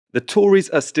The Tories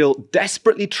are still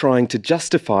desperately trying to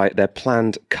justify their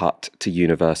planned cut to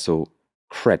universal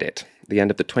credit. The end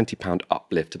of the £20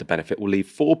 uplift to the benefit will leave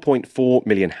 4.4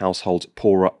 million households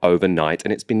poorer overnight,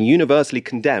 and it's been universally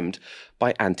condemned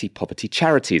by anti-poverty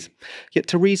charities. Yet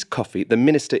Therese Coffey, the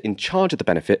minister in charge of the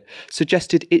benefit,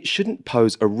 suggested it shouldn't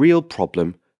pose a real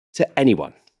problem to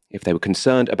anyone. If they were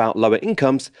concerned about lower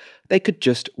incomes, they could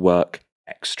just work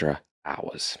extra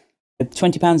hours.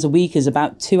 £20 a week is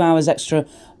about 2 hours extra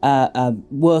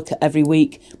work every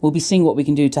week. We'll be seeing what we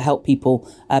can do to help people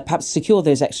perhaps secure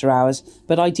those extra hours,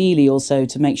 but ideally also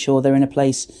to make sure they're in a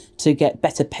place to get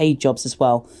better paid jobs as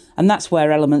well. And that's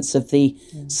where elements of the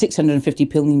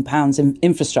 £650 million in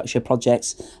infrastructure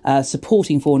projects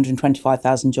supporting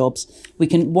 425,000 jobs, we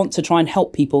can want to try and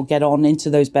help people get on into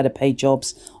those better paid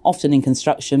jobs, often in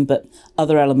construction, but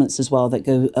other elements as well that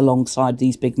go alongside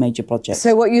these big major projects.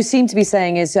 So what you seem to be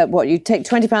saying is that you take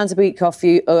 £20 a week off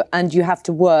you and you have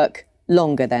to work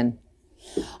longer then?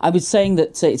 I was saying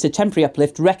that it's a temporary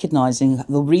uplift, recognising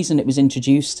the reason it was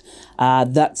introduced.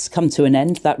 That's come to an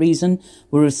end, that reason.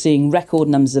 We're seeing record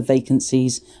numbers of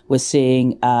vacancies. We're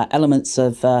seeing elements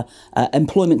of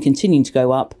employment continuing to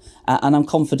go up. And I'm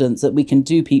confident that we can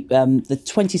do the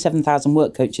 27,000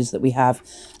 work coaches that we have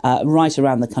right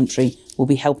around the country will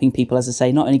be helping people, as I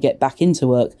say, not only get back into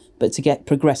work, but to get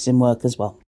progress in work as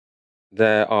well.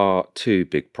 There are two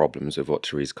big problems with what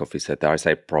Therese Coffey said there. I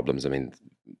say problems, I mean,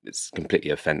 it's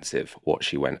completely offensive what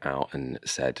she went out and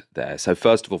said there. So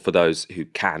first of all, for those who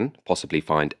can possibly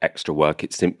find extra work,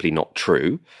 it's simply not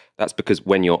true. That's because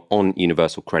when you're on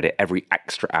universal credit, every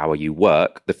extra hour you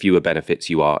work, the fewer benefits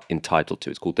you are entitled to.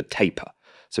 It's called the taper.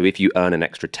 So if you earn an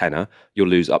extra tenner, you'll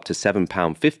lose up to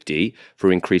 £7.50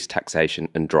 for increased taxation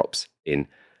and drops in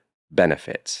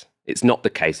benefits. It's not the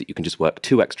case that you can just work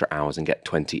 2 extra hours and get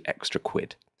 20 extra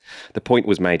quid. The point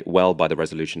was made well by the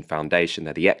Resolution Foundation.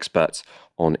 They're the experts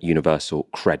on universal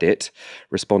credit.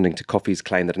 Responding to Coffey's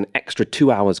claim that an extra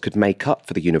 2 hours could make up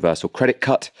for the universal credit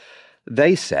cut,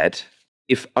 they said,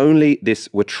 if only this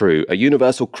were true, a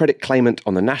universal credit claimant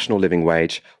on the national living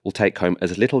wage will take home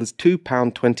as little as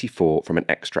 £2.24 from an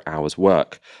extra hour's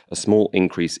work. A small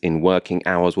increase in working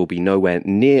hours will be nowhere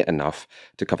near enough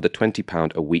to cover the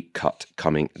 £20 a week cut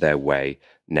coming their way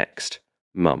next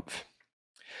month.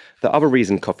 The other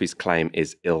reason Coffey's claim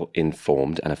is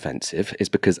ill-informed and offensive is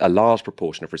because a large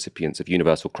proportion of recipients of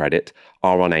universal credit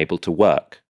are unable to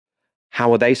work.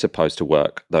 How are they supposed to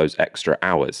work those extra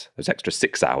hours, those extra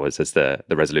 6 hours, as the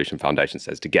Resolution Foundation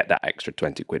says, to get that extra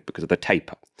 20 quid because of the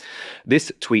taper? This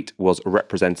tweet was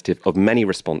representative of many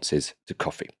responses to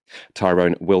Coffey.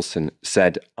 Tyrone Wilson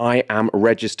said, "I am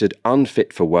registered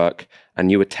unfit for work and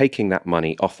you are taking that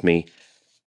money off me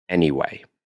anyway."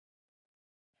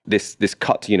 This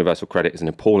cut to universal credit is an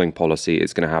appalling policy.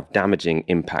 It's going to have damaging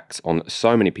impacts on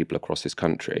so many people across this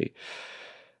country.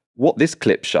 What this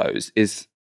clip shows is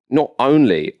not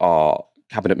only are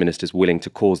cabinet ministers willing to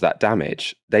cause that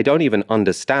damage, they don't even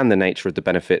understand the nature of the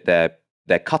benefit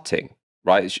they're cutting,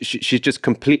 right? She's just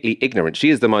completely ignorant.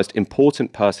 She is the most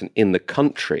important person in the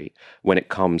country when it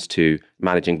comes to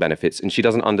managing benefits, and she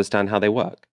doesn't understand how they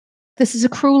work. This is a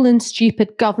cruel and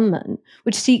stupid government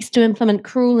which seeks to implement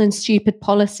cruel and stupid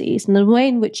policies. And the way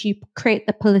in which you create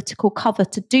the political cover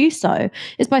to do so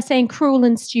is by saying cruel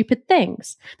and stupid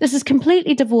things. This is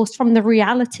completely divorced from the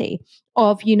reality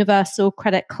of universal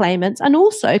credit claimants and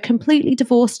also completely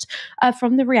divorced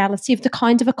from the reality of the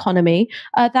kind of economy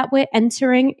that we're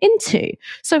entering into.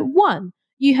 So one,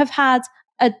 you have had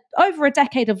over a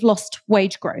decade of lost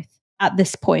wage growth at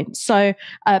this point. So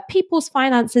people's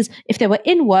finances, if they were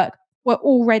in work, were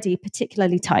already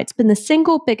particularly tight. It's been the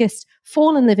single biggest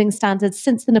fall in living standards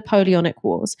since the Napoleonic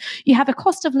Wars. You have a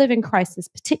cost of living crisis,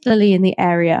 particularly in the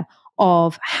area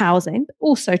of housing, but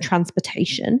also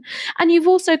transportation. And you've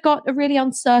also got a really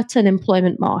uncertain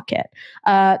employment market.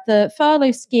 The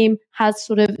furlough scheme has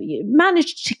sort of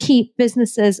managed to keep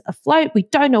businesses afloat. We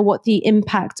don't know what the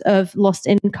impact of lost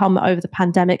income over the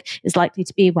pandemic is likely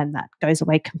to be when that goes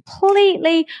away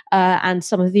completely. And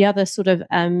some of the other sort of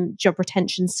job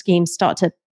retention schemes start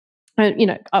to,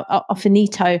 are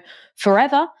finito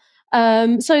forever.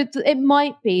 So it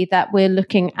might be that we're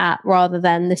looking at, rather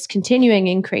than this continuing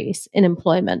increase in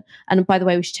employment, and by the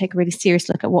way, we should take a really serious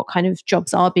look at what kind of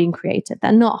jobs are being created.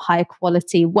 They're not high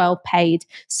quality, well-paid,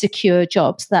 secure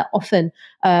jobs. They're often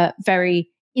very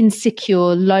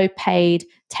insecure, low-paid,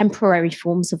 temporary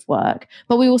forms of work.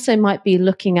 But we also might be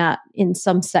looking at, in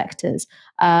some sectors,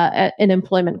 an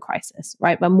employment crisis,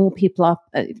 right, where more people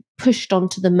are pushed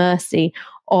onto the mercy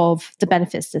of the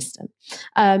benefit system.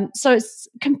 So it's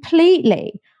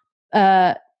completely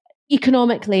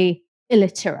economically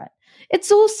illiterate.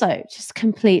 It's also just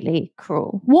completely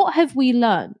cruel. What have we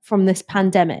learned from this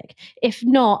pandemic, if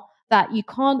not that you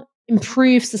can't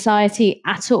improve society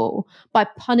at all by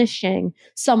punishing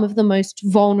some of the most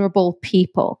vulnerable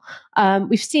people?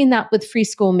 We've seen that with free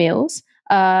school meals.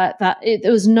 That it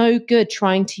was no good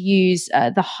trying to use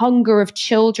the hunger of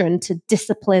children to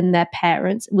discipline their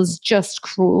parents. It was just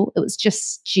cruel. It was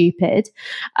just stupid.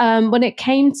 When it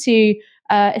came to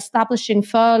establishing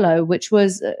furlough, which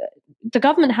was the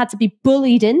government had to be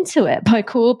bullied into it by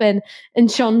Corbyn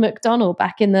and John McDonnell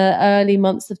back in the early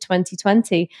months of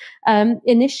 2020.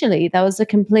 Initially, there was a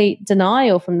complete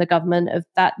denial from the government of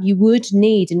that you would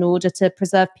need in order to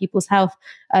preserve people's health,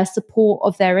 support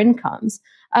of their incomes.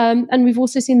 And we've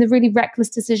also seen the really reckless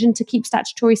decision to keep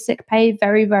statutory sick pay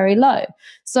very, very low.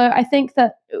 So I think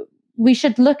that we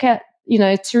should look at,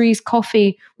 Therese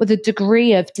Coffey with a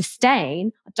degree of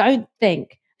disdain. I don't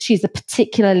think she's a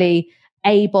particularly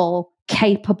able,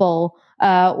 capable,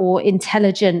 or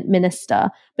intelligent minister,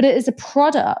 but it is a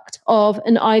product of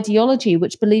an ideology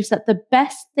which believes that the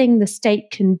best thing the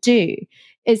state can do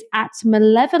is act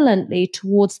malevolently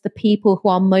towards the people who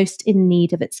are most in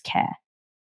need of its care.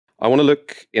 I want to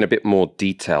look in a bit more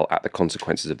detail at the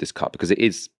consequences of this cut, because it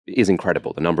is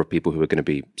incredible, the number of people who are going to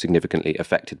be significantly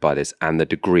affected by this and the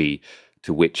degree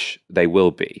to which they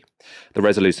will be. The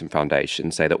Resolution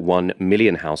Foundation say that 1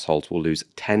 million households will lose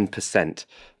 10%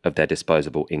 of their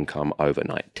disposable income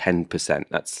overnight. 10%.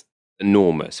 That's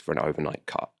enormous for an overnight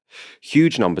cut.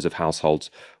 Huge numbers of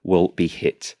households will be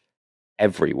hit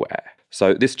everywhere.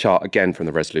 So this chart, again from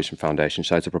the Resolution Foundation,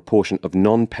 shows a proportion of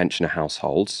non-pensioner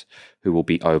households who will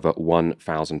be over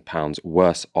 £1,000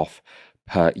 worse off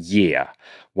per year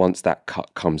once that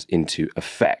cut comes into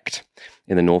effect.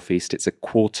 In the North East, it's a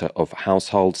quarter of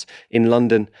households. In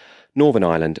London, Northern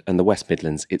Ireland and the West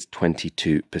Midlands, it's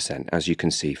 22%. As you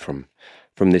can see from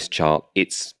this chart,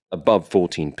 it's above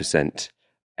 14%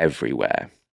 everywhere.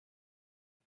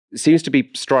 It seems to be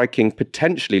striking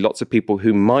potentially lots of people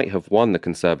who might have won the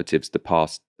Conservatives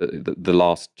the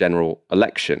last general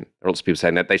election. There are lots of people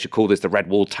saying that they should call this the red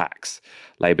wall tax.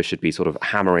 Labour should be sort of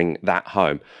hammering that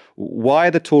home. Why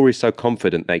are the Tories so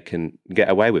confident they can get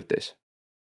away with this?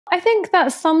 I think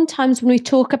that sometimes when we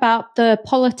talk about the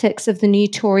politics of the new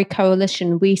Tory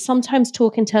coalition, we sometimes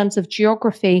talk in terms of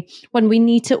geography when we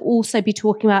need to also be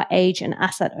talking about age and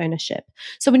asset ownership.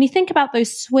 So when you think about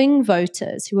those swing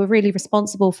voters who were really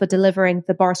responsible for delivering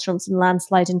the Boris Johnson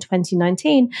landslide in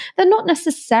 2019, they're not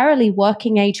necessarily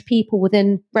working age people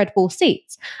within red wall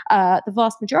seats. The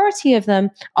vast majority of them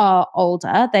are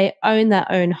older. They own their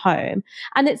own home.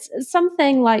 And it's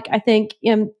something like, I think,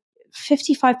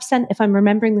 55%, if I'm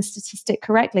remembering the statistic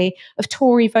correctly, of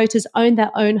Tory voters own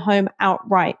their own home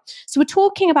outright. So we're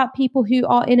talking about people who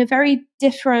are in a very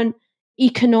different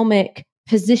economic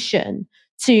position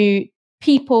to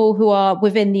people who are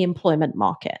within the employment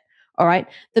market. All right.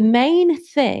 The main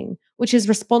thing which is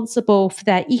responsible for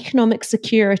their economic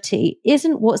security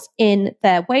isn't what's in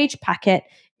their wage packet.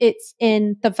 It's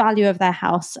in the value of their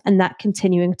house and that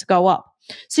continuing to go up.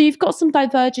 So you've got some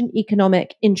divergent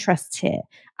economic interests here.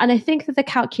 And I think that the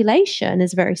calculation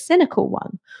is a very cynical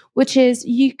one, which is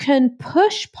you can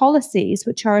push policies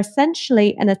which are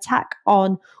essentially an attack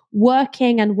on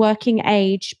working and working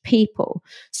age people.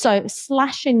 So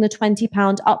slashing the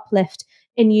 £20 uplift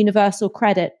in universal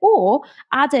credit or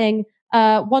adding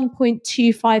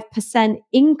 1.25%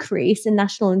 increase in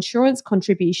national insurance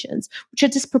contributions, which are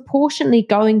disproportionately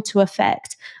going to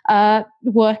affect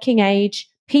working age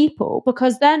people,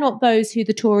 because they're not those who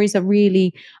the Tories are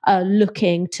really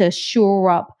looking to shore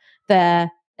up their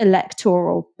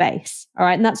electoral base. All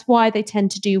right. And that's why they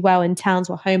tend to do well in towns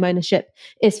where home ownership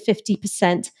is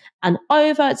 50% and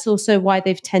over. It's also why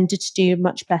they've tended to do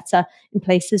much better in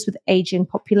places with aging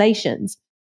populations.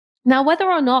 Now, whether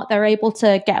or not they're able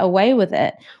to get away with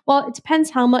it, well, it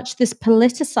depends how much this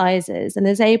politicizes and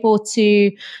is able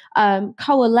to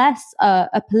coalesce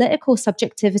a political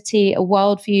subjectivity, a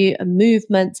worldview, a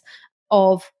movement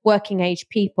of working age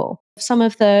people. Some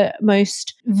of the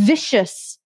most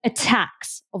vicious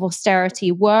attacks of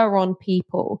austerity were on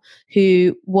people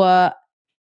who were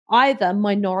either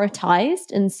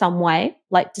minoritized in some way,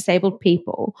 like disabled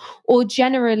people, or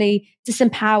generally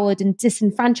disempowered and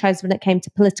disenfranchised when it came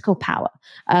to political power.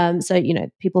 So,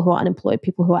 people who are unemployed,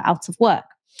 people who are out of work.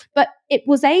 But it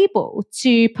was able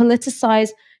to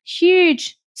politicize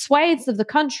huge swathes of the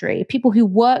country, people who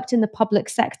worked in the public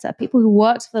sector, people who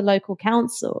worked for the local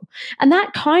council. And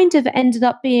that kind of ended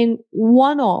up being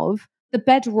one of the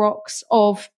bedrocks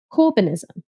of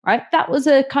Corbynism. Right. That was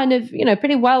a kind of,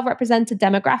 pretty well represented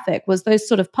demographic, was those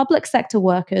sort of public sector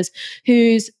workers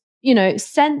whose,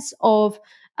 sense of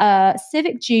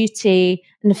civic duty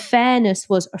and fairness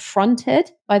was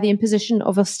affronted by the imposition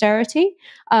of austerity,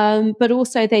 but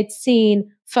also they'd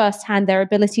seen firsthand their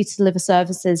ability to deliver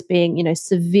services being,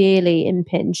 severely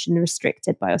impinged and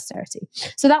restricted by austerity.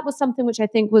 So that was something which I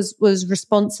think was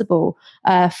responsible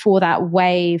for that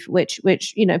wave, which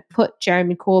put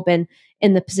Jeremy Corbyn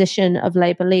in the position of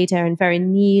Labour leader and very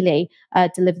nearly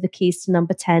delivered the keys to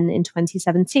number 10 in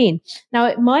 2017. Now,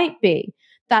 it might be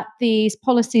that these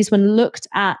policies, when looked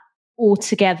at all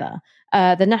together,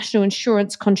 the national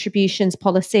insurance contributions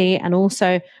policy and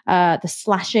also the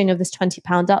slashing of this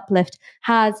 £20 uplift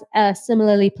has a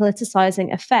similarly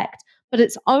politicising effect. But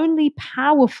it's only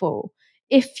powerful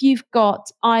if you've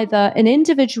got either an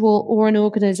individual or an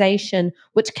organisation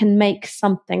which can make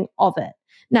something of it.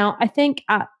 Now, I think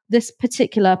at this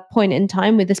particular point in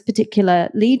time with this particular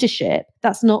leadership,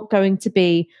 that's not going to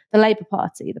be the Labour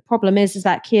Party. The problem is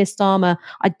that Keir Starmer,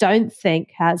 I don't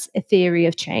think, has a theory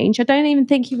of change. I don't even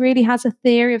think he really has a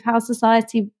theory of how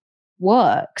society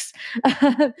works.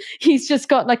 He's just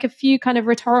got like a few kind of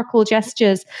rhetorical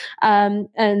gestures and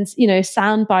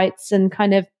sound bites and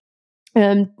kind of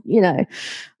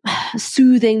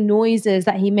soothing noises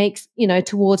that he makes,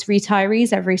 towards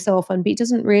retirees every so often, but he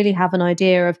doesn't really have an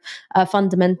idea of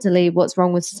fundamentally what's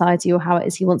wrong with society or how it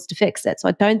is he wants to fix it. So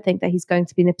I don't think that he's going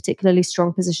to be in a particularly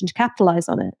strong position to capitalize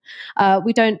on it.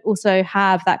 We don't also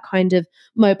have that kind of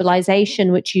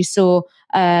mobilization which you saw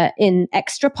in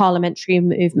extra parliamentary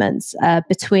movements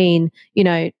between,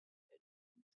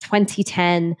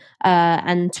 2010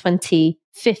 and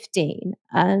 2015.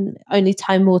 And only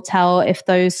time will tell if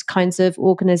those kinds of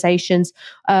organizations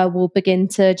will begin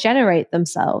to generate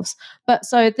themselves. But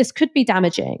so this could be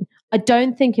damaging. I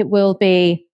don't think it will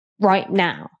be right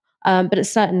now, but it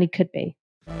certainly could be.